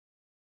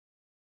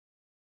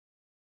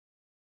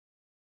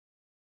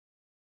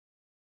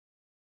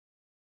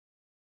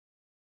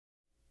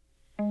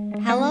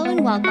Hello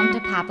and welcome to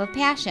Pop of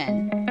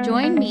Passion.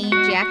 Join me,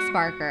 Jack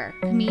Sparker,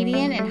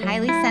 comedian and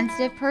highly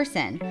sensitive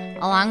person,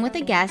 along with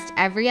a guest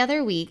every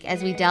other week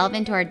as we delve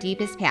into our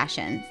deepest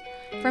passions,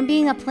 from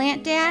being a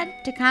plant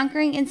dad to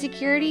conquering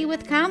insecurity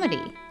with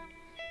comedy.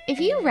 If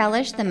you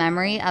relish the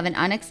memory of an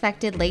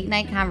unexpected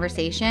late-night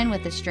conversation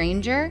with a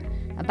stranger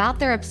about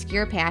their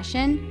obscure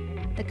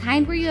passion, the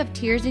kind where you have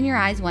tears in your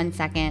eyes one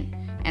second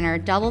and are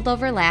doubled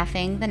over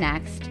laughing the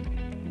next,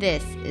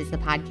 this is the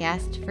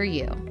podcast for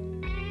you.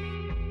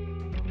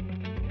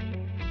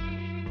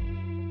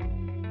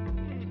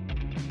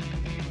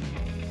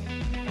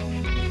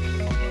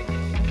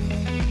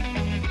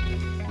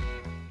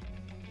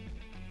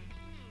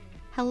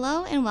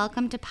 Hello and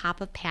welcome to Pop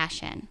of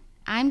Passion.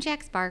 I'm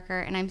Jack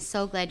Sparker and I'm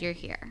so glad you're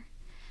here.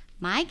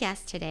 My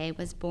guest today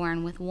was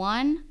born with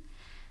one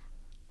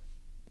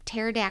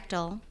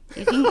pterodactyl.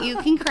 You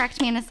can correct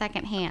me in a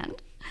second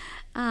hand.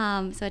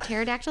 So a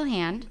pterodactyl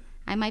hand.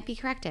 I might be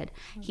corrected.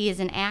 He is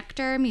an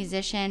actor,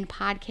 musician,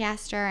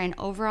 podcaster, and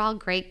overall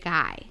great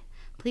guy.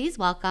 Please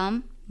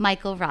welcome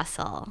Michael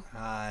Russell.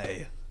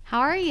 Hi.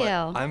 How are you?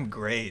 I'm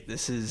great.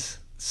 This is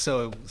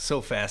so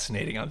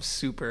fascinating. I'm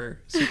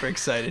super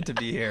excited to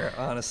be here,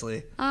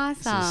 honestly.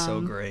 Awesome. This is so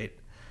great.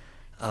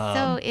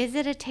 So is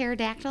it a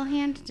pterodactyl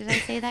hand? Did I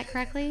say that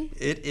correctly?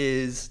 It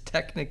is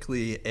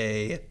technically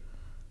a,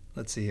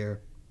 let's see here,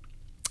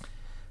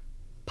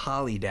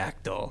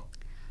 polydactyl.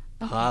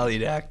 Okay.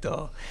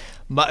 Polydactyl.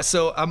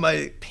 So on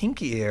my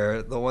pinky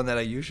here, the one that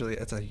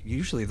it's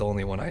usually the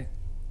only one I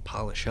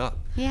polish up.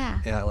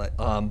 Yeah. Yeah.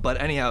 But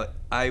anyhow,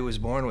 I was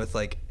born with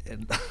like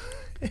an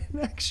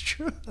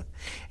extra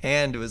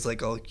hand. It was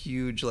like a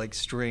huge like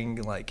string.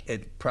 Like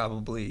it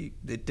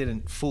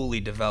didn't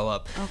fully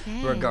develop.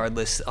 Okay.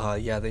 Regardless,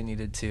 they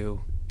needed to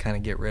kind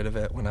of get rid of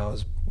it when I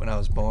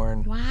was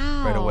born.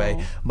 Wow. Right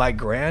away. My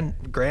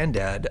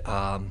granddad,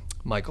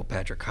 Michael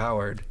Patrick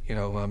Howard,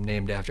 who I'm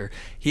named after,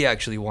 he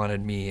actually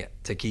wanted me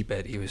to keep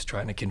it. He was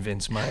trying to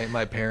convince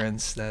my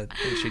parents that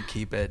they should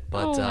keep it,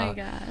 but Oh my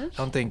gosh. I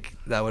don't think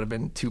that would have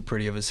been too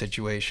pretty of a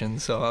situation.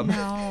 So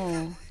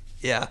No.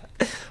 yeah,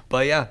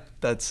 but yeah,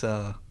 that's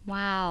Wow.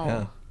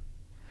 yeah.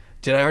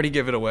 Did I already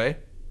give it away?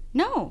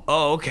 No.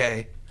 Oh,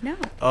 okay. No.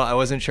 Oh, I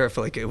wasn't sure if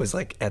it was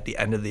like at the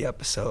end of the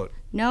episode.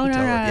 No,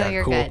 Yeah,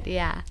 you're cool. good.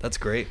 Yeah. That's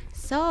great.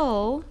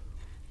 So,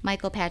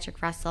 Michael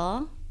Patrick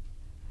Russell,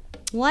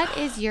 what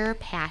is your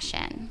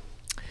passion?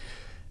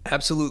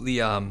 Absolutely,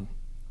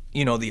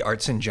 the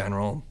arts in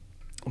general,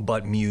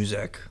 but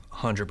music,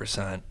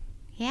 100%.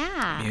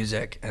 Yeah.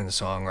 Music and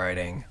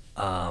songwriting.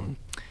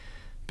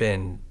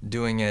 Been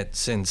doing it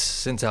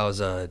since I was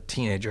a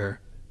teenager,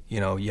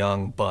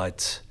 young,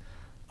 but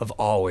I've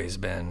always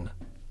been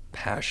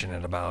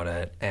passionate about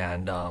it,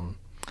 and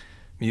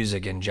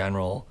music in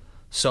general,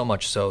 so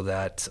much so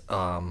that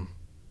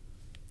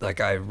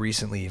I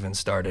recently even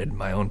started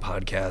my own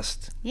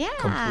podcast. Yeah.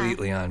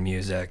 Completely on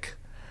music.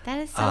 That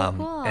is so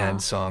cool. And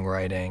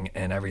songwriting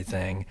and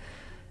everything.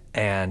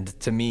 And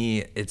to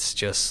me, it's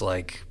just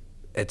like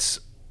it's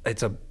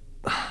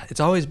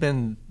always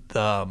been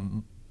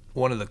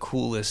one of the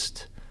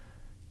coolest,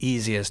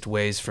 easiest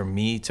ways for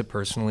me to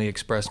personally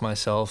express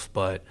myself,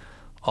 but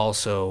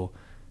also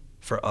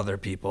for other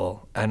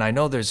people. And I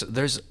know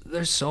there's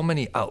so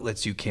many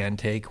outlets you can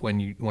take when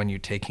you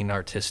take an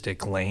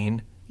artistic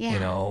lane. Yeah.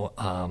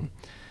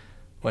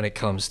 When it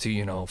comes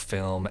to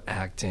film,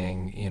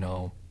 acting,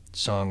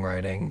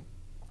 songwriting,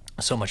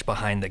 so much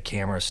behind the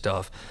camera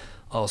stuff,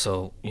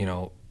 also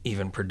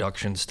even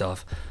production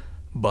stuff.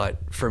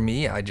 But for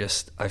me, I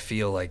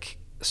feel like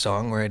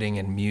songwriting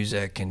and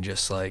music and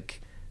just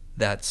like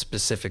that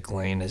specific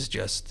lane is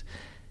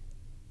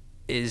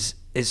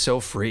so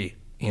free,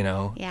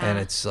 Yeah. and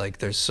it's like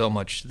there's so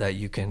much that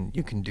you can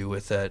do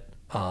with it,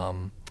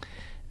 and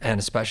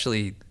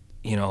especially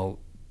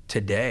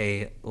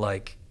today,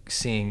 like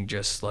seeing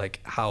just like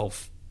how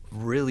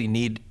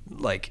really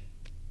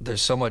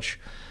there's so much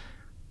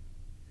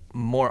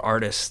more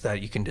artists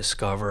that you can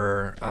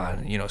discover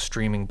on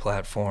streaming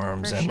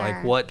platforms. For and sure.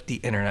 like what the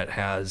internet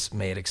has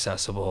made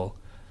accessible,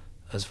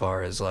 as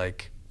far as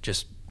like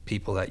just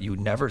people that you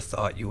never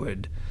thought you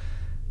would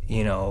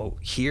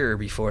hear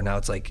before. Now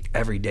it's like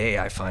every day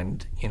I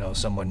find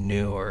someone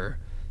new or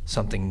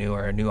something new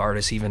or a new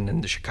artist, even in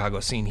the Chicago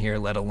scene here,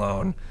 let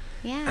alone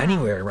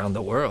anywhere around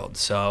the world.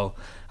 So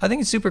I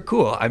think it's super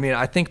cool. I mean,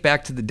 I think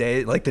back to the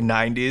day, like the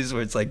 90s,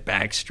 where it's like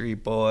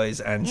Backstreet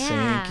Boys,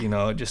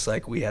 NSYNC, just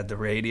like we had the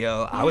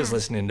radio. I was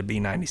listening to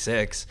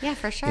B96. Yeah,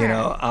 for sure.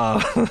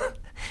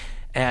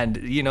 And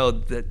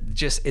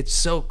it's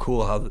so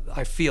cool how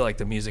I feel like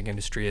the music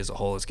industry as a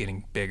whole is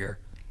getting bigger,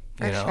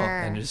 For sure.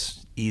 and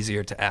just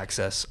easier to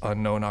access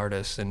unknown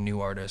artists and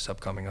new artists,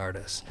 upcoming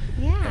artists.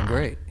 Yeah. And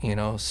great,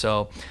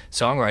 So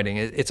songwriting,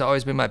 it's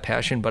always been my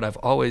passion, but I've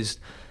always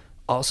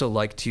also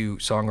liked to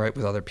songwrite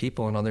with other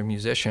people and other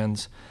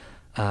musicians.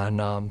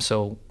 And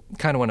so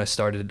kind of when I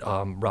started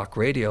Rock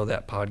Radio,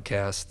 that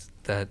podcast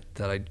that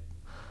I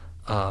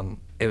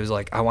it was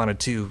like I wanted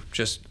to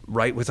just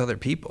write with other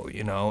people,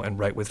 and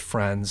write with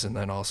friends, and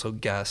then also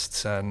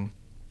guests, and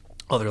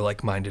other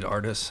like-minded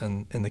artists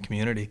in the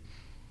community.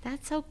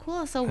 That's so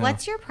cool. So Yeah.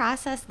 what's your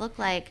process look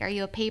like? Are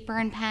you a paper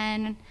and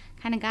pen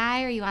kind of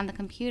guy? Are you on the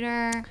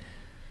computer?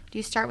 Do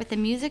you start with the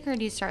music or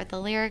do you start with the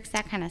lyrics,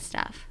 that kind of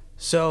stuff?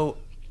 So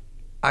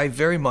I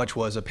very much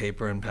was a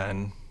paper and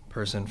pen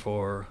person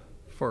for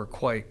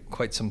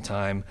quite some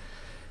time.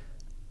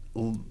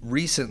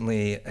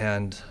 Recently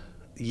and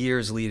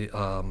years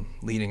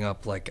leading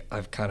up, like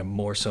I've kind of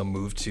more so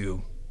moved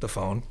to the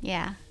phone,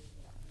 Yeah.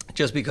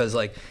 just because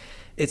like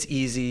it's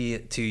easy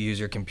to use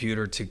your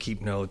computer to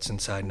keep notes and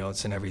side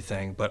notes and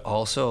everything, but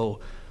also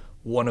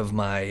one of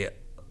my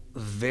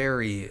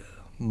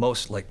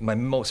my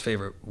most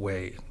favorite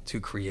way to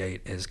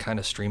create is kind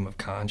of stream of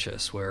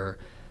conscious, where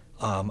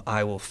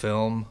I will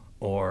film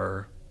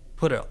or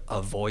put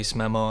a voice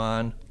memo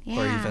on,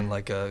 or Yeah. even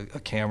like a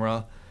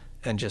camera,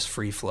 and just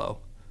free flow,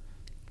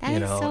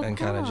 That is so and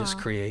kind of just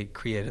cool.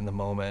 create in the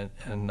moment.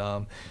 And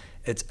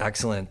it's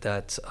excellent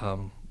that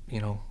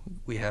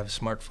we have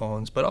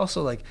smartphones, but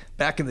also like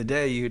back in the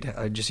day,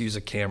 I'd just use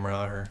a camera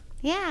or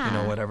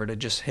Yeah. whatever to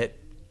just hit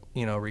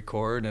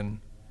record and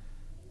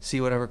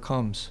see whatever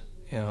comes.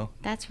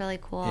 That's really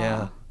cool.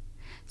 Yeah.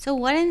 So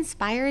what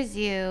inspires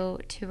you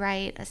to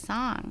write a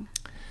song?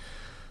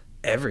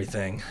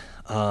 Everything.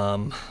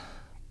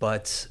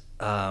 But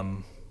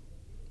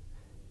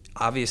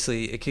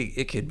obviously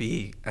it could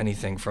be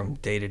anything from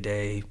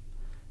day-to-day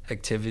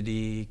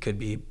activity, could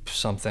be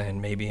something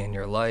maybe in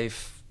your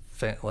life,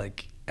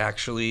 like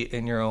actually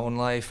in your own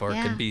life, or it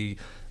Yeah. could be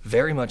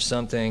very much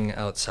something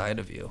outside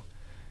of you.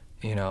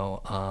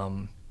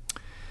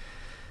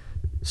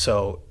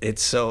 So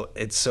it's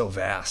so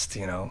vast,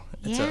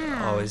 It's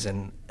Yeah. always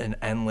an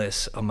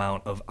endless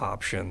amount of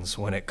options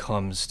when it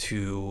comes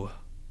to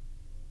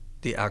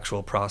the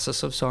actual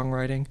process of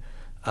songwriting,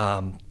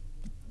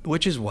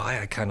 which is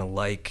why I kind of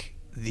like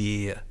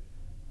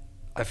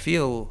I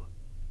feel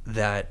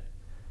that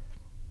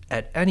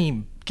at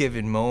any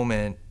given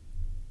moment,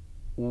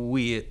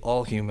 we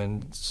all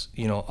humans,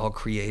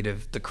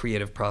 the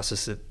creative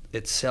process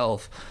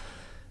itself,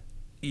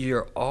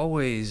 you're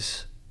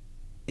always,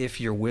 if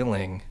you're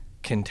willing,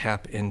 can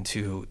tap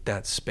into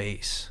that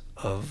space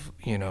of,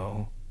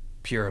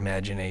 pure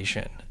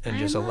imagination and I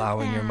just love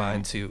allowing your that.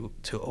 mind to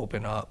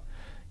open up,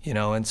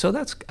 and so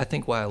that's, I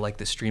think, why I like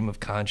the stream of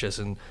conscious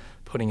and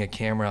putting a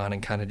camera on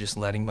and kind of just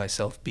letting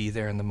myself be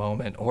there in the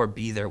moment, or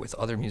be there with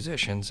other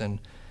musicians and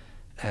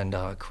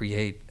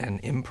create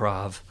and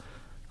improv,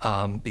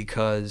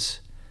 because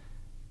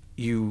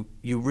you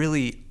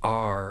really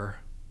are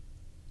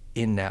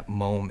in that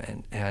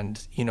moment.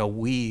 And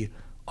we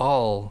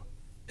all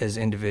as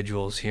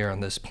individuals here on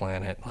this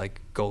planet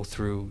like go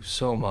through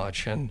so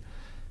much, and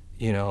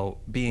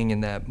being in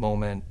that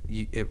moment,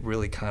 it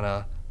really kind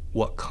of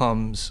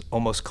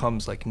almost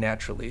comes like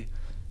naturally.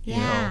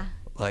 Yeah.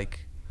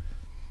 Like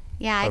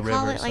Yeah, I a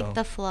call river, it like so.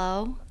 the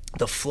flow.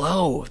 The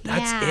flow,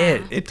 that's Yeah.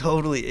 it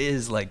totally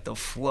is like the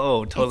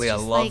flow. Totally, I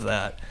just love like-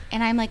 that.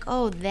 And I'm like,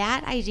 oh,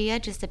 that idea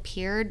just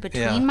appeared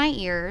between Yeah. my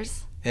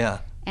ears. Yeah.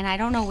 And I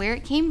don't know where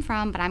it came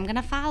from, but I'm going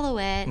to follow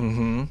it.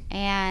 Mm-hmm.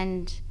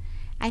 And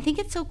I think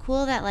it's so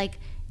cool that like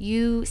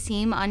you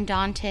seem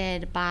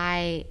undaunted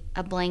by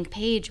a blank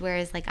page,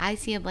 whereas like I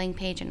see a blank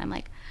page and I'm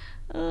like,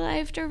 oh, I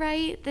have to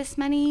write this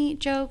many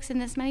jokes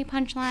and this many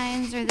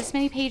punchlines or this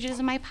many pages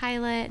of my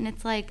pilot. And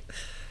it's like,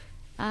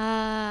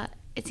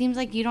 it seems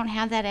like you don't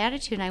have that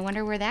attitude. And I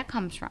wonder where that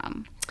comes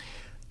from.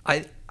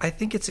 I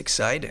think it's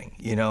exciting,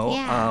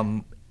 Yeah.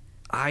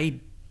 I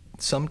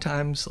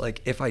sometimes,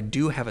 like, if I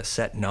do have a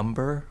set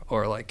number,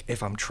 or like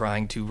if I'm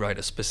trying to write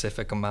a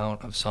specific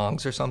amount of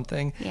songs or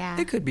something, Yeah.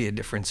 it could be a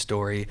different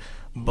story.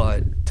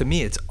 But to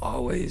me, it's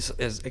always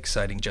as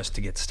exciting just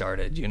to get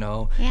started,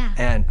 Yeah.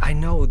 And I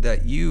know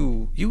that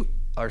you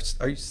are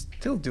you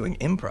still doing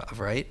improv,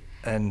 right?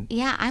 And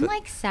Yeah, I'm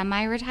like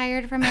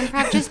semi-retired from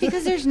improv just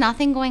because there's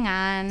nothing going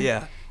on.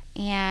 yeah,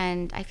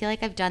 And I feel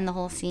like I've done the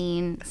whole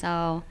scene.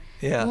 So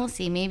Yeah. we'll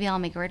see. Maybe I'll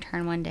make a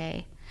return one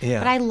day. yeah,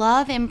 But I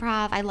love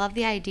improv. I love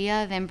the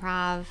idea of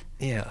improv.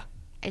 yeah.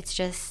 It's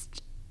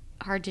just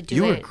hard to do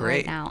You were it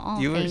great. right now. Oh,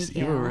 you thank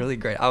you. were really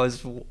great. I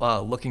was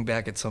looking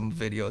back at some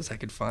videos I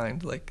could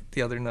find like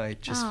the other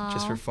night, just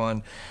for Aw.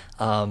 fun,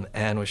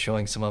 and was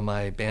showing some of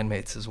my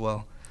bandmates as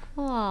well.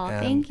 Cool.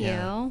 And, Thank you.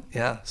 yeah,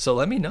 yeah. So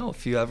let me know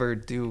if you ever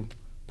do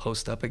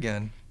post up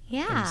again.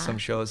 Yeah. In some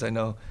shows, I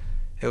know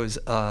it was.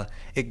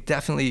 It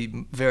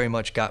definitely very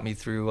much got me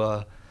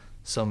through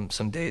some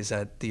days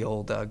at the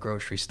old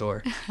grocery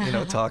store.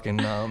 Talking.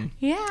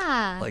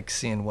 Yeah. Like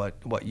seeing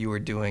what you were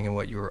doing and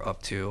what you were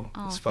up to,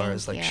 Oh, as far thank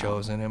as like you.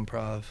 shows and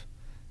improv.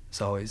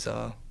 It's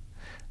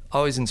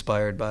always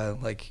inspired by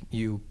like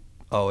you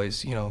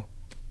always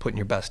putting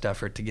your best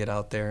effort to get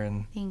out there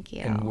and Thank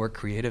you. and work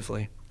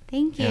creatively.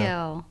 Thank you.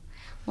 Yeah.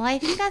 Well, I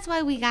think that's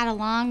why we got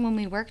along when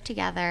we worked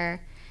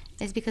together,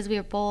 is because we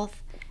were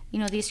both,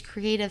 these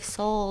creative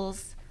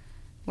souls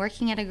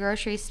working at a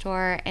grocery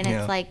store, and Yeah.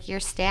 it's like you're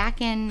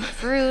stacking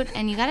fruit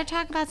and you got to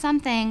talk about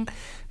something.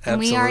 And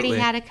we already Absolutely.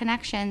 had a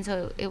connection,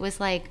 so it was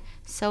like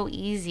so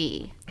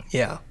easy.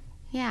 Yeah,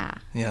 Yeah.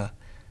 yeah.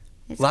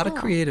 It's a lot cool.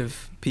 of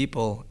creative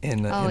people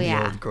in the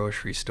old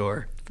grocery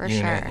store For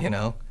unit, sure. you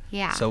know?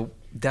 Yeah. So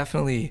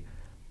definitely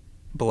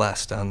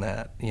blessed on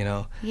that, you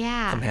know?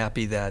 Yeah. I'm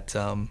happy that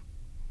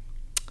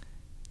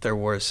there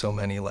were so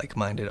many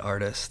like-minded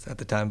artists at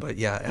the time, but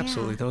yeah,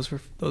 absolutely. Yeah.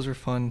 Those were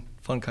fun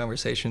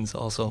conversations.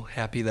 Also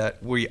happy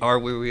that we are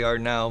where we are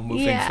now,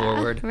 moving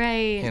forward.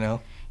 Right. You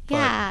know?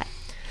 Yeah.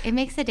 It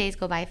makes the days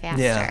go by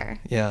faster.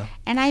 Yeah.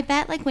 And I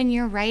bet like when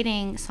you're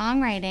writing,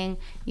 songwriting,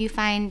 do you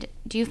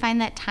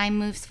find that time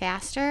moves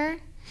faster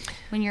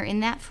when you're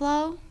in that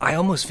flow? I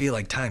almost feel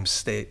like time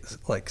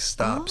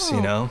stops,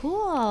 you know?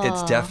 Cool.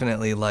 It's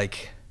definitely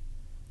like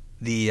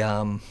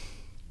the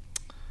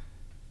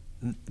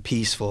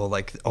peaceful,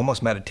 like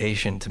almost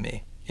meditation to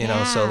me, you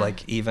know? So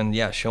like even,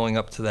 showing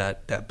up to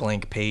that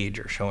blank page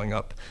or showing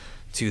up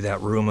to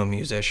that room of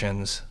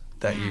musicians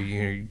that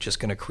you're just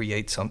going to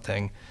create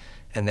something.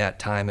 And that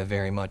time of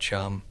very much,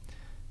 I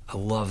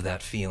love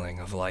that feeling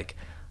of like,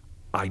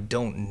 I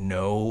don't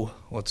know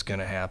what's going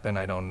to happen.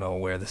 I don't know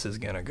where this is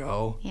going to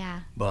go. Yeah.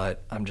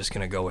 But I'm just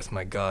going to go with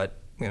my gut.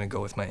 I'm going to go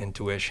with my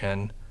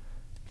intuition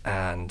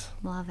and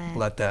Love it.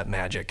 let that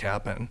magic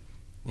happen,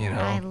 you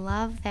know? I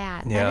love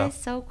that. Yeah. That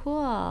is so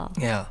cool.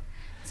 Yeah.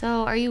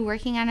 So are you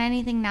working on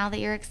anything now that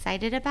you're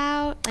excited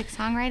about, like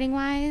songwriting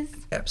wise?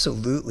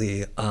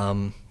 Absolutely.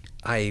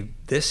 I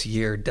this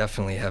year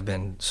definitely have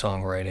been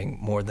songwriting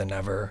more than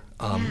ever.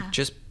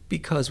 Just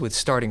because with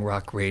starting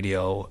Rock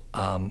Radio,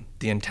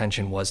 the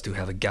intention was to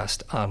have a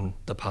guest on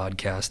the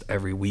podcast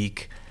every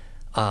week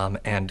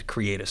and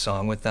create a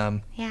song with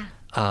them. Yeah.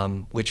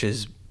 Which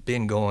has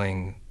been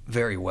going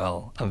very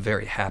well. I'm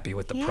very happy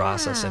with the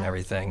process and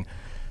everything.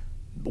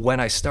 When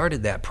I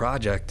started that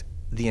project,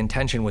 the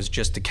intention was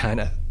just to kind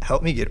of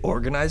help me get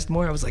organized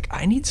more. I was like,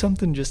 I need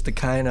something just to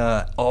kind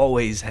of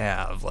always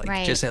have,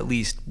 like just at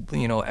least,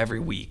 you know,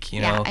 every week,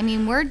 you know? I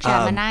mean, we're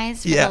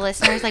Geminis for the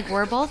listeners. Like,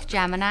 we're both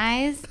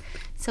Geminis,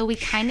 so we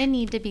kind of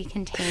need to be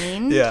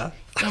contained in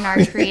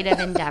our creative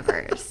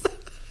endeavors.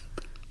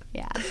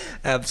 Yeah.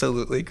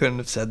 Absolutely. Couldn't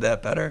have said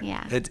that better.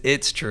 Yeah.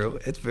 It's true.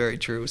 It's very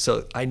true.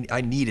 So I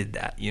needed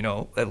that, you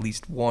know, at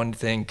least one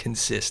thing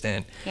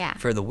consistent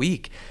for the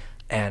week.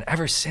 And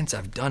ever since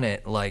I've done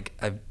it, like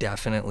I've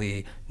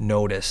definitely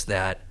noticed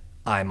that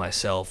I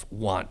myself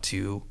want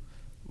to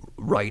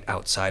write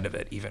outside of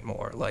it even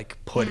more, like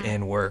put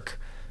in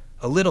work,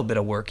 a little bit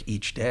of work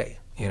each day,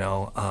 you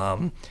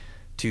know,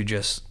 to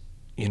just,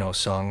 you know,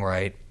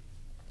 songwrite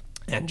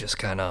and just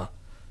kind of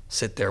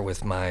sit there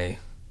with my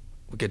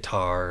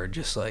guitar,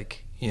 just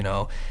like, you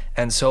know.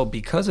 And so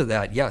because of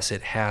that, yes,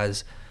 it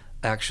has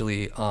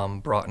actually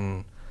brought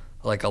in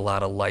like a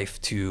lot of life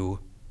to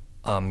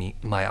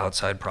my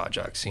outside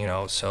projects, you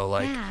know. So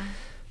like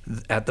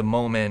at the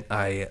moment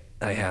I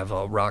have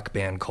a rock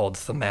band called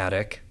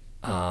Thematic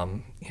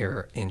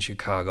here in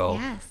Chicago.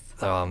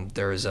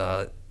 There's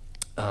a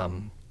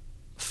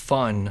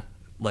fun,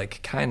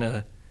 like kind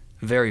of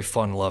very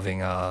fun loving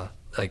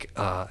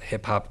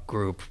hip hop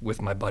group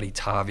with my buddy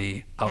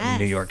Tavi out in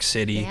New York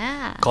City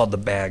called the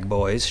Bag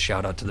Boys.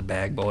 Shout out to the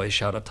Bag Boys.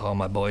 Shout out to all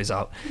my boys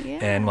out in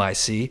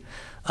NYC.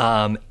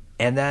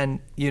 And then,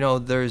 you know,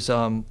 there's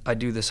I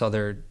do this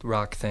other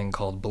rock thing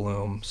called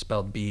Bloom,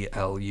 spelled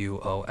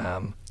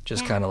BLUOM,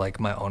 just kind of like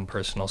my own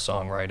personal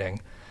songwriting,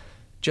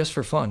 just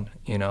for fun,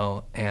 you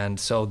know. And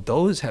so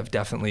those have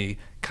definitely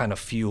kind of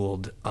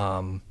fueled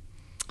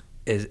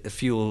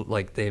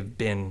like they've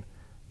been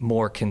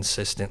more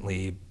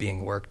consistently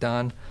being worked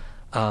on.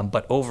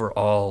 But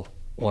overall,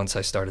 once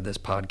I started this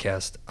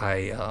podcast,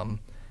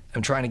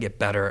 I'm trying to get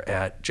better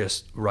at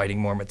just writing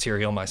more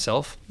material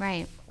myself.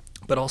 Right.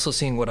 But also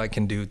seeing what I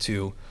can do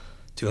to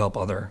help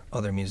other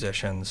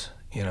musicians,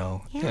 you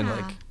know, and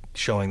like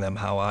showing them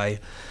how I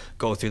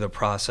go through the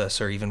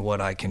process, or even what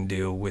I can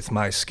do with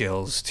my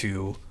skills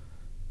to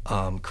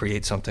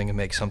create something and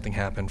make something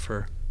happen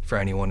for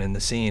anyone in the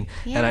scene.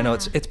 And I know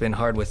it's been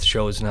hard with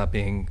shows not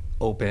being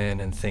open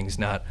and things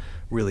not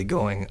really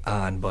going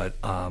on, but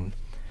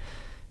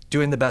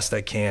doing the best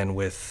I can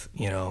with,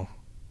 you know.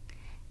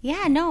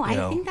 Yeah, no,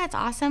 I think that's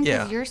awesome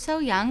because you're so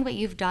young, but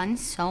you've done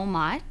so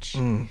much.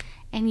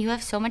 And you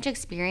have so much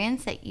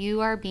experience that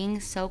you are being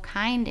so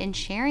kind and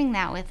sharing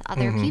that with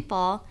other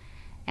people.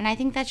 And I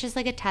think that's just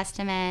like a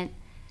testament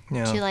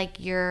to like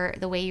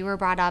the way you were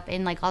brought up,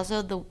 and like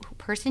also the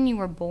person you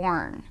were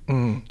born.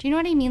 Do you know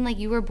what I mean? Like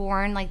you were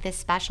born like this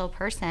special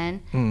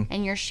person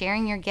and you're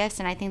sharing your gifts,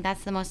 and I think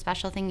that's the most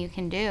special thing you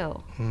can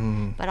do.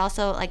 But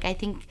also like I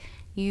think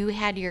you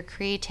had your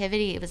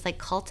creativity, it was like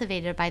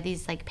cultivated by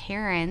these like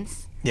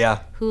parents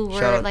who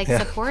were like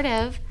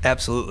supportive.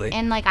 Absolutely.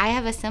 And like I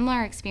have a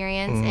similar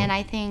experience, and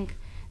I think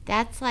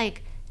that's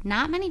like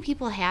not many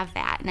people have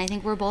that, and I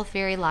think we're both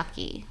very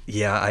lucky.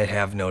 Yeah, I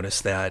have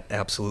noticed that.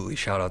 Absolutely.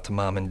 Shout out to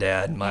Mom and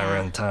Dad,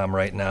 Myra and Tom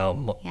right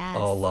now.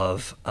 All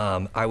love.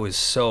 I was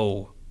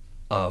so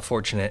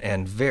fortunate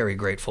and very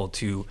grateful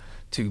to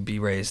be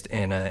raised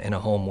in a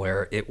home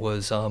where it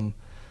was kind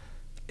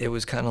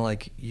of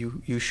like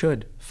you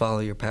should follow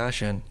your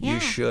passion. You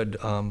should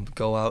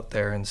go out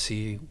there and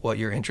see what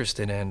you're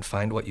interested in,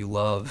 find what you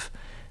love,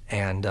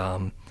 and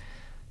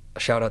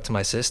shout out to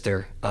my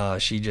sister.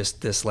 She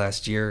just this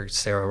last year,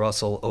 Sarah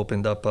Russell,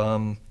 opened up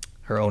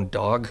her own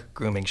dog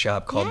grooming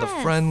shop called The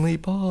Yes. Friendly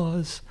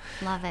Paws.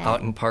 Love it.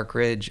 Out in Park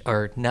Ridge,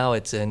 or now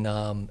it's in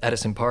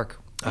Edison Park,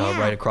 Yeah.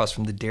 right across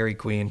from the Dairy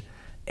Queen.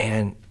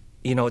 And,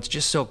 you know, it's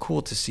just so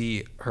cool to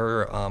see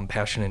her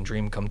passion and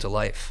dream come to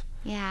life.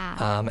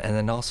 Yeah. And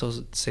then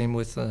also same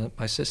with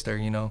my sister,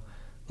 you know,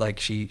 like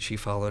she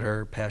followed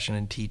her passion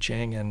in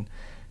teaching,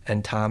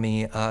 and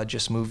Tommy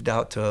just moved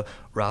out to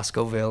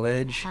Roscoe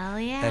Village. Hell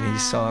yeah. And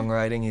he's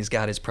songwriting. He's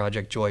got his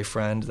Project Joy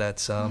Friend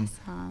that's Awesome.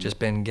 just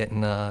been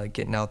getting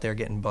out there,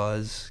 getting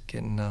buzz,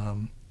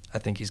 I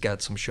think he's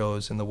got some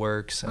shows in the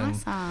works, and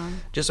Awesome.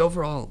 just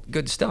overall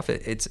good stuff.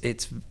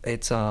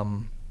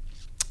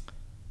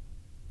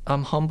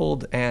 I'm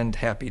humbled and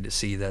happy to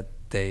see that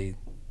they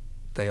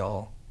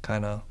all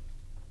kind of,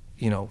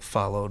 you know,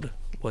 followed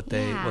what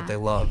they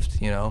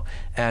loved, you know,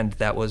 and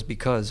that was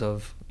because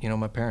of, you know,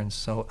 my parents.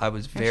 So I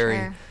was very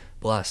sure.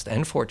 blessed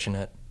and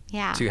fortunate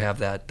Yeah. to have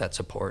that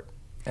support,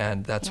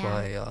 and that's Yeah.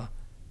 why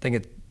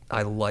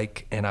I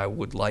like and I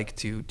would like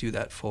to do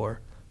that for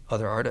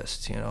other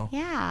artists, you know.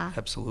 Yeah.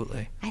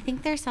 Absolutely. I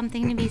think there's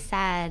something to be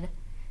said.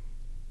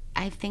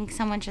 I think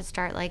someone should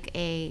start like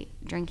a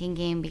drinking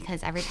game,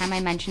 because every time I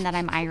mention that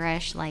I'm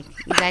Irish, like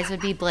you guys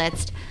would be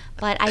blitzed.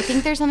 But I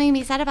think there's something to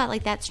be said about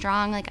like that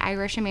strong like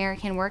Irish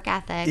American work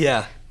ethic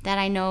Yeah. that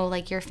I know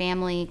like your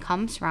family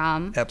comes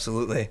from,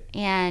 Absolutely.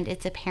 and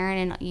it's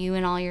apparent in you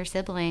and all your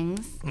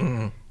siblings.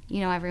 Mm-hmm. You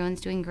know, everyone's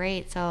doing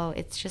great, so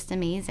it's just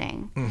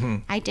amazing. Mm-hmm.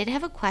 I did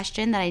have a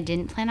question that I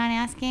didn't plan on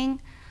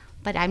asking,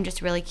 but I'm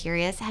just really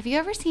curious. Have you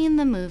ever seen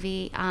the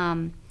movie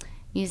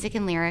Music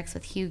and Lyrics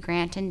with Hugh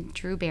Grant and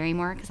Drew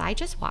Barrymore? Because I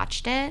just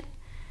watched it,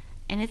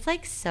 and it's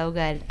like so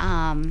good.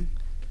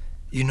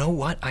 You know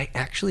what? I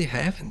actually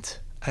haven't.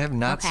 I have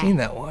not Okay. seen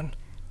that one.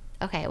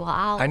 Okay, well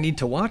I'll. I need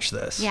to watch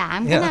this. Yeah,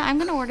 I'm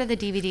gonna order the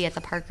DVD at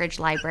the Park Ridge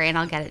Library, and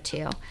I'll get it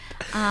too.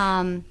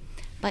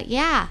 But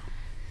yeah.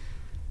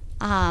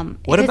 What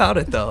because about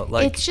it though?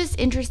 Like, it's just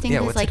interesting yeah,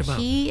 because what's it like about?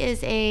 he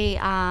is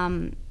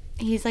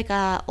he's like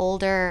a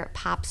older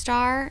pop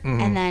star, Mm-hmm.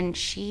 and then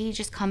she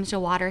just comes to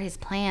water his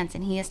plants,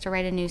 and he has to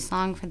write a new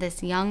song for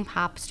this young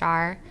pop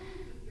star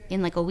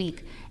in like a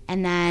week.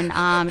 And then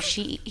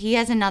he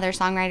has another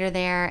songwriter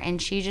there,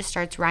 and she just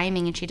starts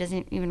rhyming, and she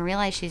doesn't even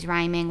realize she's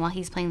rhyming while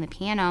he's playing the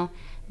piano.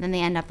 And then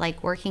they end up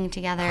like working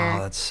together. Oh,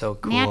 that's so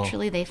cool.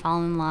 Naturally, they fall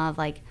in love.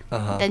 Like,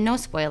 no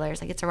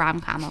spoilers. Like, it's a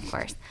rom-com, of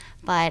course.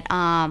 But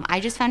I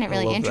just found it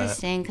really love that.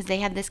 interesting because they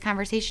had this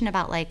conversation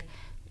about like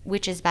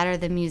which is better,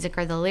 the music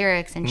or the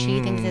lyrics, and she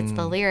thinks it's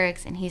the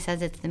lyrics, and he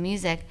says it's the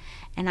music,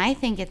 and I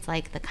think it's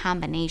like the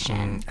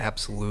combination.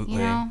 Absolutely. You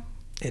know?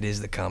 It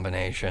is the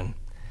combination.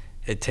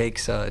 It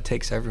takes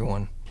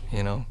everyone,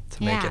 you know,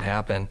 to make Yeah. it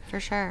happen. For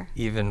sure.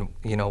 Even,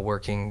 you know,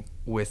 working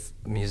with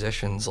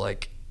musicians,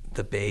 like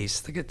the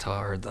bass, the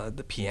guitar,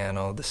 the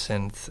piano, the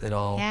synth, it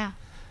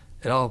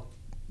all,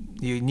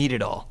 you need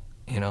it all,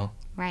 you know?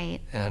 Right.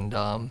 And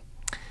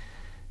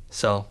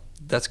so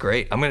that's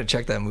great. I'm going to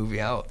check that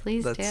movie out.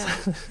 Please do.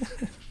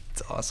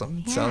 It's awesome.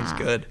 It Yeah. sounds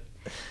good.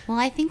 Well,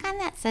 I think on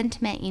that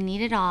sentiment, you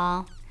need it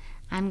all.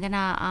 I'm going to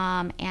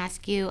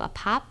ask you a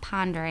pop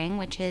pondering,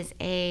 which is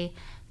a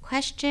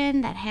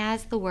question that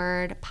has the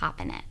word pop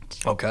in it.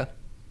 Okay.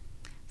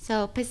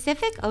 So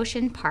Pacific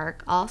Ocean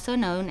Park, also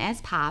known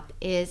as POP,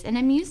 is an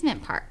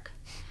amusement park.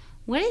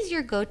 What is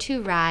your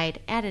go-to ride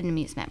at an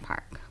amusement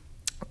park?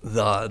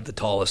 The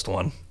tallest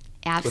one.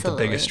 Absolutely. With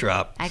the biggest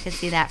drop. I could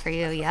see that for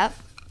you, yep.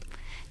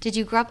 Did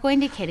you grow up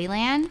going to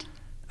Kittyland?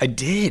 I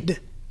did.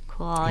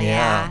 Cool, Yeah.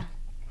 yeah.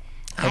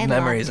 I have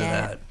memories of loved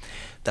it. that.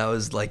 That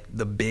was like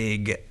the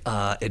big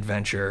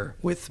adventure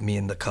with me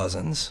and the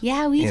cousins.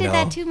 Yeah, we you did know?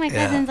 that too. My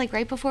Yeah. cousins, like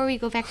right before we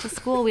go back to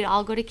school, we'd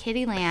all go to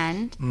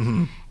Kittyland.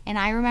 Mm-hmm. And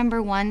I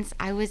remember once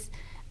I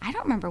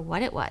don't remember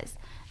what it was.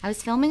 I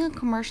was filming a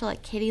commercial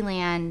at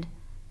Kittyland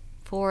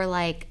for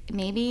like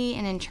maybe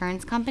an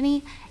insurance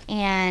company,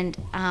 and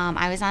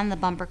I was on the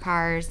bumper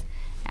cars.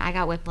 I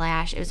got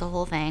whiplash. It was a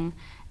whole thing.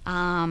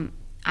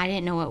 I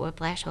didn't know what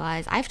whiplash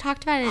was. I've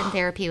talked about it in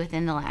therapy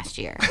within the last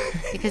year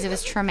because it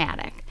was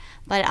traumatic.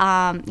 But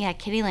yeah,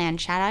 Kittyland.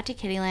 Shout out to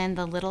Kittyland.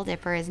 The Little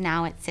Dipper is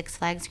now at Six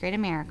Flags Great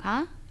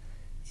America.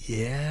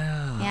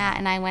 Yeah. Yeah,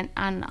 and I went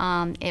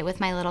on it with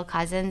my little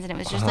cousins, and it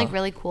was just like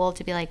really cool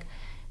to be like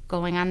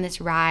going on this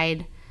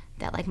ride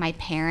that like my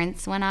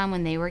parents went on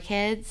when they were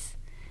kids,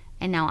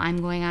 and now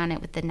I'm going on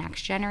it with the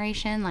next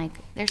generation. Like,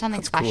 there's something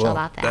That's special cool.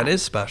 about that. That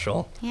is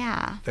special.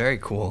 Yeah. Very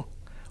cool.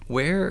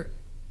 Where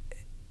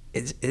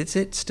is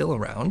it still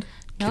around?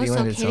 No,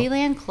 so itself?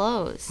 Kittyland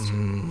closed.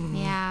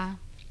 Yeah.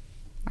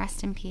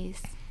 Rest in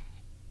peace.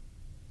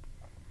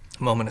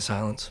 Moment of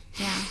silence.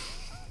 Yeah.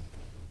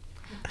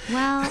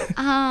 Well,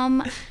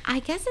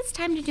 I guess it's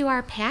time to do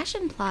our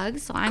passion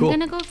plugs. So I'm Cool.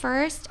 going to go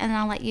first, and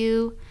I'll let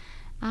you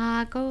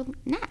go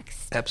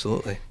next.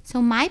 Absolutely.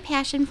 So my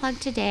passion plug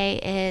today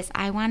is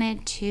I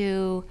wanted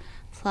to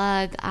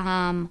plug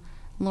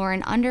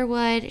Lauren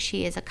Underwood.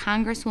 She is a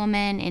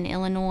congresswoman in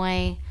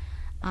Illinois.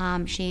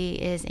 She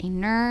is a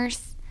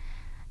nurse.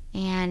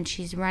 and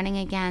she's running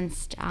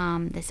against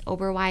this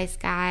Oberweis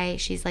guy.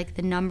 She's like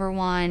the number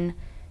one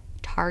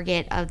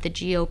target of the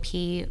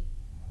GOP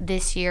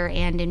this year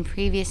and in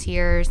previous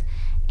years.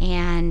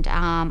 And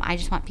I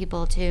just want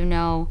people to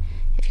know,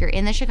 if you're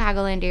in the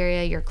Chicagoland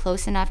area, you're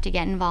close enough to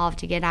get involved,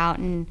 to get out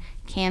and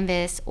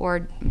canvass or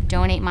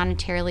donate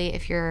monetarily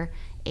if you're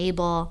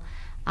able.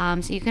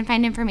 So you can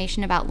find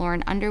information about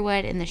Lauren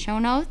Underwood in the show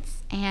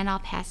notes, and I'll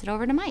pass it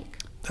over to Mike.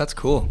 That's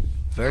cool.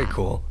 Very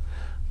cool.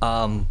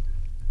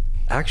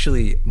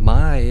 Actually,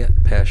 my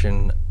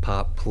Passion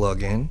Pop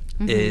plugin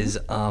is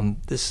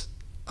this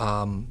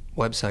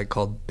website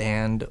called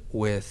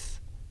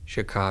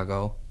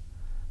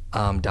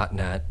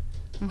bandwidthchicago.net.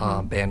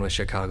 Bandwidth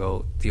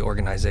Chicago, the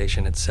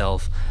organization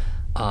itself,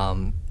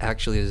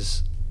 actually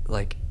is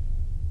like,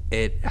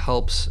 it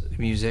helps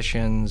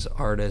musicians,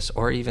 artists,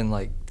 or even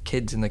like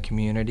kids in the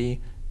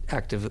community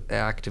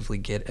actively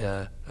get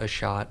a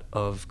shot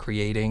of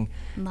creating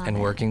and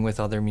working with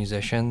other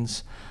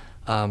musicians.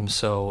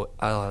 So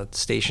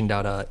stationed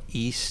out of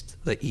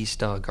the East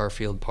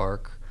Garfield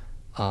Park,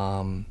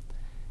 and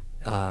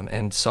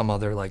some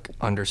other like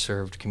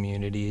underserved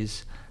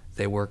communities.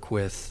 They work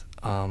with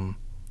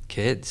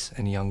kids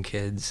and young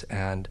kids,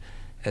 and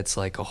it's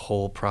like a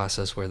whole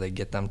process where they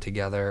get them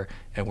together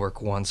and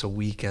work once a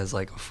week as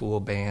like a full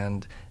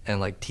band and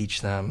like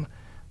teach them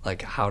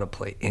like how to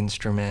play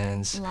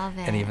instruments. Love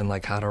it. And even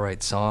like how to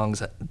write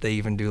songs. They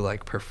even do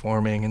like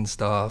performing and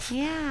stuff.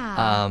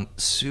 Yeah.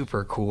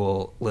 Super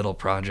cool little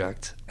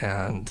project.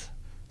 And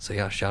so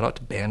yeah, shout out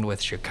to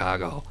Bandwidth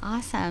Chicago.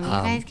 Awesome. You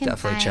guys can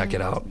definitely find check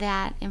it out.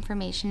 that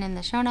information in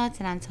the show notes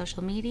and on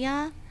social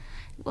media.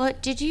 Well,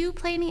 did you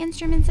play any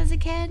instruments as a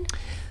kid?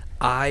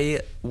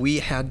 We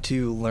had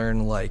to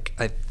learn, like,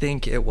 I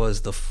think it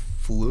was the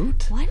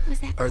flute. What was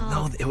that Or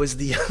called? no, it was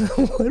the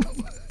other one.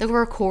 The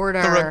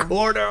recorder. The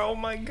recorder. Oh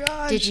my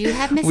gosh. Did you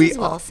have Mrs.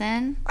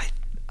 Wilson?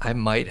 I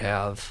might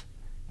have.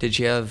 Did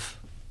she have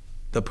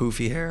the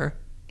poofy hair?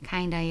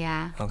 Kinda,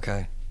 yeah.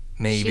 Okay,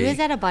 maybe. She was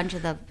at a bunch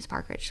of the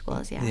Spark Ridge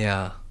schools, yeah.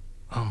 Yeah.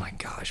 Oh my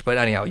gosh. But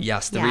anyhow,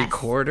 yes, the Yes.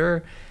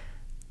 recorder.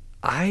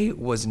 I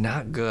was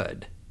not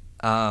good.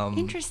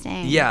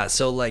 Interesting. Yeah.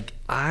 So like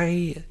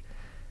I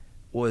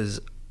was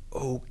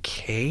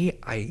okay.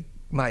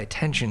 My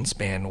attention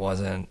span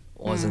wasn't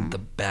the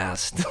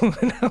best.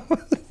 When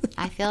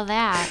I feel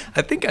that.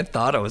 I think I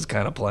thought I was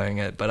kind of playing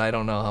it, but I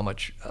don't know how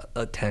much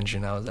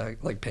attention I was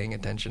like paying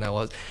attention I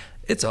was.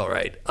 It's all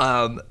right.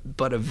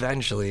 But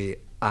eventually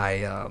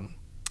I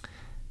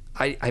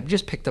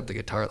just picked up the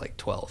guitar at like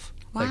 12.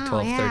 Like Wow,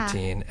 12, yeah.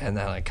 13, and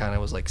then I kind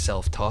of was like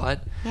self-taught.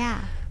 Yeah.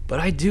 But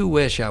I do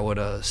wish I would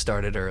have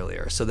started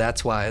earlier. So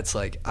that's why it's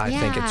like I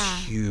think Yeah.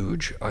 it's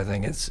huge. I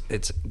think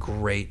it's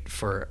great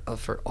for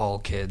all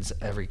kids,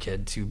 every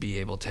kid, to be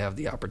able to have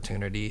the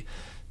opportunity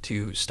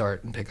to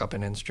start and pick up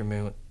an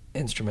instrument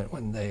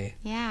when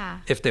Yeah.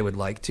 if they would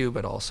like to,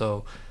 but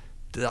also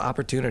the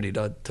opportunity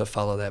to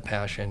follow that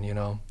passion, at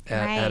a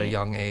Right.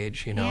 young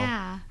age,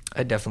 Yeah.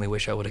 I definitely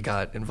wish I would have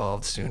got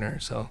involved sooner.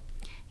 So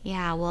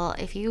Yeah, well,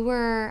 if you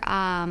were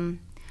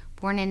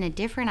born in a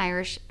different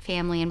Irish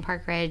family in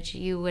Park Ridge,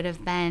 you would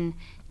have been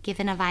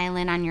given a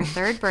violin on your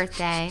third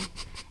birthday,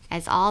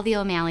 as all the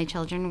O'Malley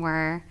children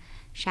were.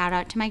 Shout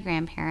out to my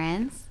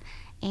grandparents.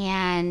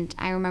 And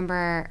I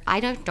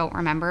don't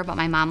remember, but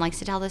my mom likes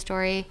to tell the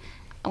story.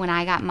 When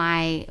I got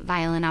my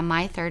violin on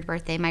my third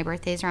birthday, my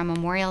birthdays are on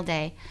Memorial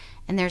Day,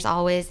 and there's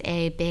always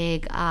a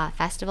big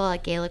festival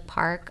at Gaelic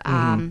Park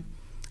on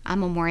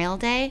Memorial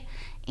Day.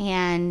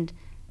 And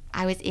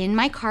I was in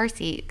my car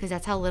seat, because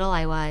that's how little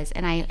I was,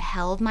 and I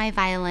held my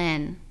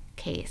violin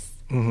case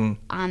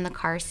on the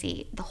car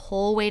seat the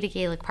whole way to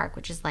Gaelic Park,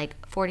 which is like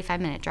a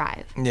 45-minute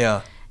drive.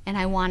 yeah. And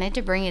I wanted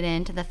to bring it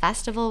into the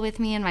festival with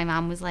me, and my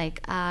mom was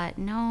like,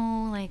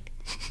 no, like,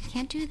 you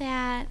can't do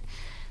that.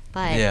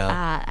 But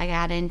Yeah. I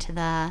got into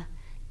the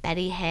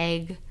Betty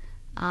Haig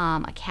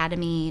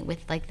Academy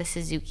with like the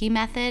Suzuki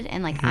method,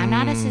 and like I'm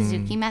not a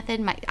Suzuki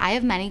method. I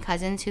have many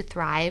cousins who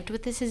thrived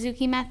with the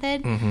Suzuki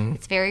method.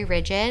 It's very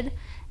rigid.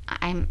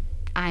 I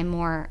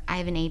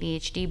have an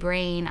ADHD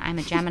brain. I'm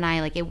a Gemini.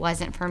 Like, it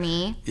wasn't for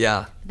me.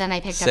 Yeah. Then I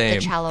picked up Same.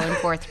 the cello in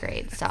 4th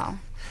grade. So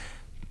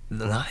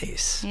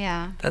Nice.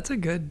 yeah. That's a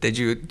good. Do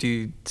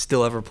you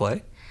still ever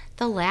play?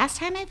 The last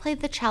time I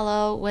played the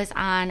cello was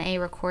on a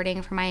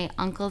recording for my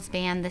uncle's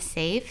band, The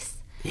Safes.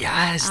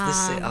 Yes.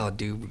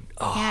 Dude.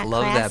 Oh, yeah, I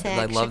love that. classic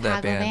I love that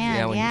Chicago band. band,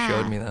 Yeah, when yeah. you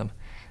showed me them.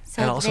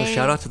 So And also they-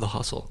 shout out to The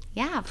Hustle.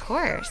 Yeah, of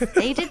course.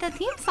 They did the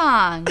theme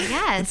song.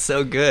 Yes. It's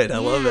so good. I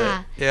love Yeah.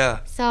 it. Yeah.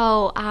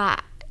 So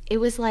it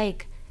was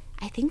like,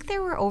 I think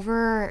there were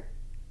over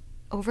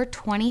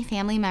 20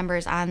 family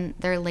members on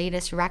their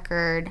latest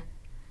record.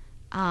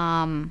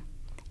 And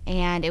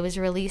it was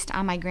released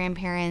on my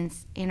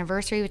grandparents'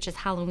 anniversary, which is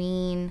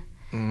Halloween.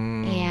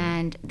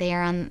 And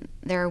there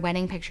are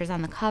wedding pictures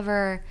on the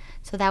cover.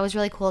 So that was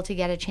really cool to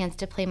get a chance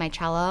to play my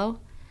cello.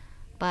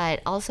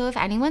 But also, if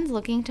anyone's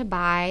looking to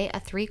buy a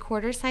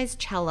 3/4 size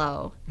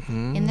cello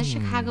in the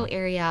Chicago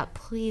area,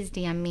 please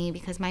DM me,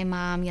 because my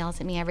mom yells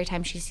at me every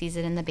time she sees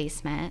it in the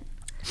basement.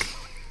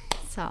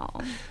 So,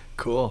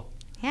 Cool.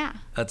 Yeah.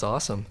 That's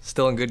awesome.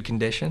 Still in good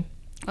condition?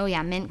 Oh,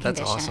 yeah, mint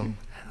condition. That's awesome.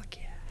 Heck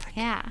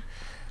yeah.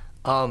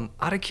 Yeah.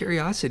 Out of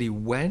curiosity,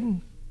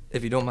 when,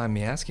 if you don't mind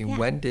me asking, Yeah.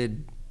 when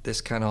did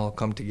this kind of all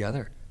come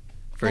together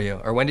for you?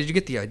 Or when did you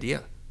get the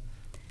idea?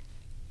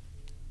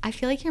 I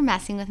feel like you're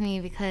messing with me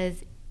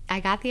because I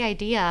got the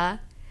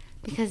idea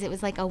because it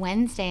was like a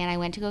Wednesday and I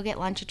went to go get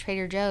lunch at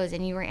Trader Joe's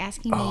and you were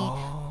asking me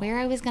where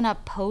I was going to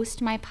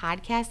post my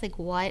podcast, like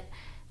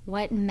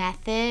what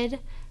method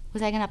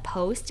was I going to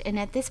post? And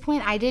at this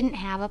point, I didn't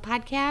have a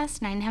podcast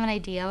and I didn't have an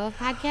idea of a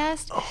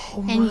podcast.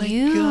 Oh and my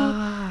you,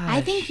 gosh. I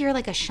think you're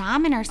like a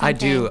shaman or something. I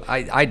do.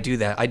 I do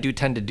that. I do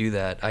tend to do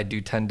that. I do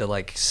tend to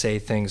like say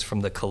things from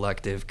the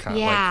collective,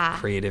 like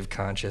creative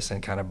conscious,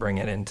 and kind of bring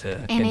it into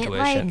and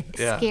intuition. it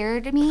like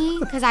scared me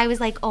because I was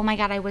like, oh my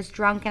God, I was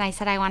drunk and I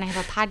said I want to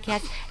have a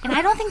podcast. And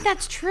I don't think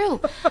that's true.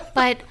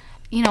 But,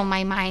 you know,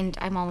 my mind,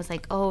 I'm always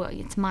like, oh,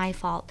 it's my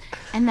fault.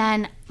 And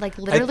then like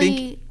literally. I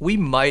think we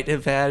might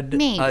have had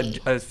maybe.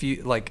 a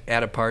few, like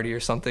at a party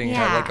or something,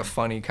 had like a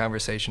funny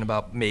conversation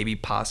about maybe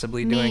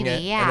possibly doing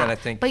it. Yeah. And then I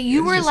think. But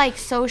you were like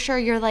so sure.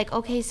 You're like,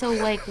 okay, so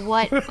like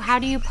how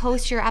do you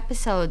post your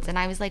episodes? And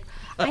I was like,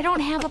 I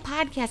don't have a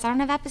podcast. I don't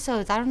have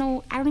episodes. I don't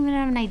know. I don't even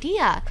have an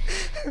idea.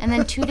 And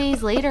then 2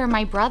 days later,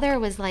 my brother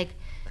was like,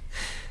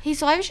 hey,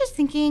 so I was just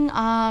thinking,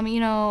 you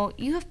know,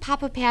 you have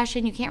Pop of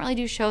Passion. You can't really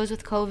do shows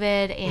with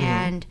COVID,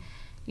 and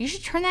you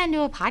should turn that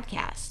into a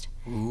podcast.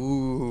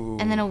 Ooh.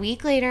 And then a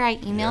week later, I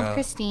emailed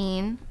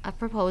Christine a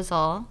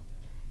proposal.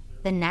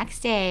 The next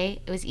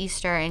day, it was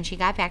Easter, and she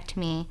got back to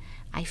me.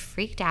 I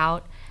freaked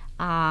out,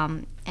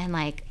 and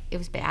like it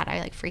was bad. I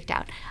like freaked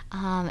out.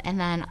 And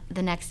then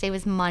the next day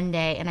was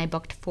Monday, and I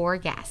booked 4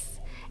 guests.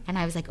 And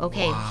I was like,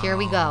 okay, here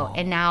we go.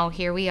 And now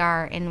here we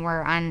are, and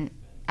we're on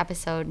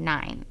episode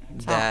 9.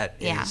 So, that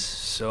is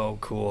so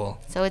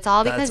cool. So it's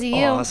all because of you.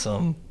 That's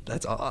awesome.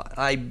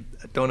 I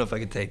don't know if I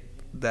could take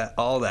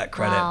all that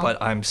credit,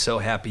 but I'm so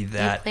happy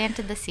that you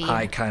planted the seed.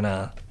 I kind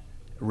of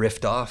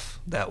riffed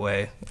off that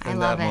way in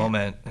that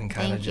moment and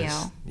kind of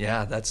just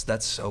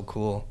that's so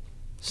cool.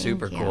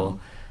 Super cool.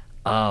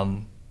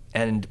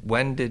 And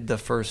when did the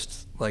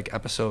first like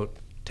episode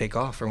take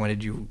off, or when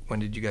did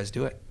you guys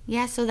do it?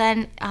 Yeah, so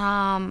then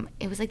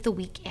it was like the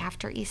week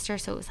after Easter,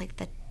 so it was like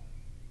the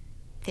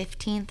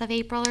 15th of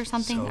April or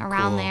something,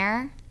 around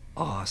there.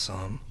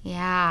 Awesome.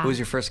 Yeah. Who was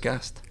your first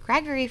guest?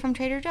 Gregory from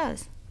Trader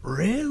Joe's.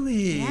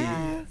 Really?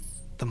 Yes.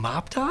 The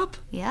Mop Top?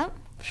 Yep.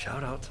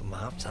 Shout out to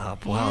Mop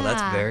Top. Wow,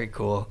 that's very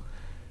cool.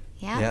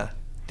 Yeah. Yeah.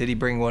 Did he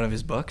bring one of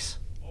his books?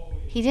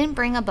 He didn't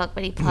bring a book,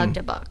 but he plugged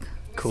a book.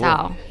 Cool.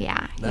 So,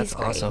 yeah, that's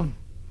great. Awesome.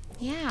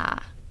 Yeah.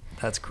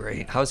 That's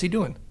great. How's he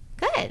doing?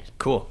 Good.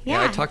 Cool.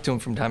 Yeah, I talk to him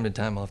from time to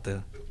time. I'll have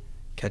to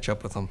catch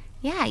up with him.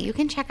 Yeah, you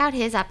can check out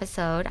his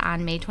episode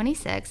on May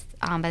 26th.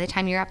 By the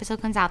time your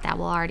episode comes out, that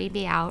will already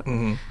be out.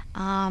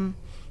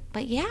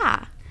 But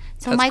yeah.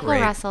 So That's Michael great.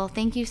 Russell,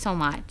 thank you so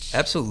much.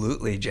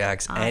 Absolutely,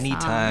 Jax. Awesome.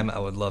 Anytime, I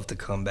would love to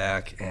come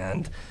back,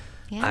 and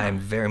I'm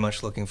very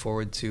much looking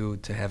forward to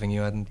having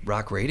you on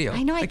Rock Radio.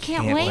 I know, I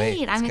can't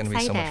wait. I'm excited. It's going to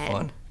be so much excited.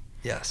 fun.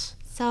 Yes.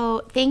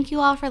 So thank you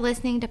all for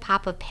listening to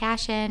Pop of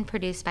Passion,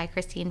 produced by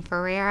Christine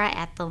Ferreira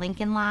at the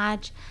Lincoln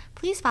Lodge.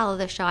 Please follow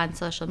the show on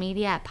social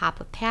media at Pop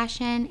of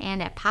Passion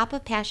and at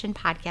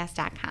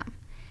popofpassionpodcast.com.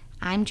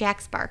 I'm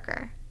Jax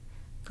Barker.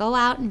 Go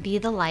out and be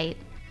the light,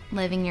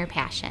 living your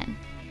passion.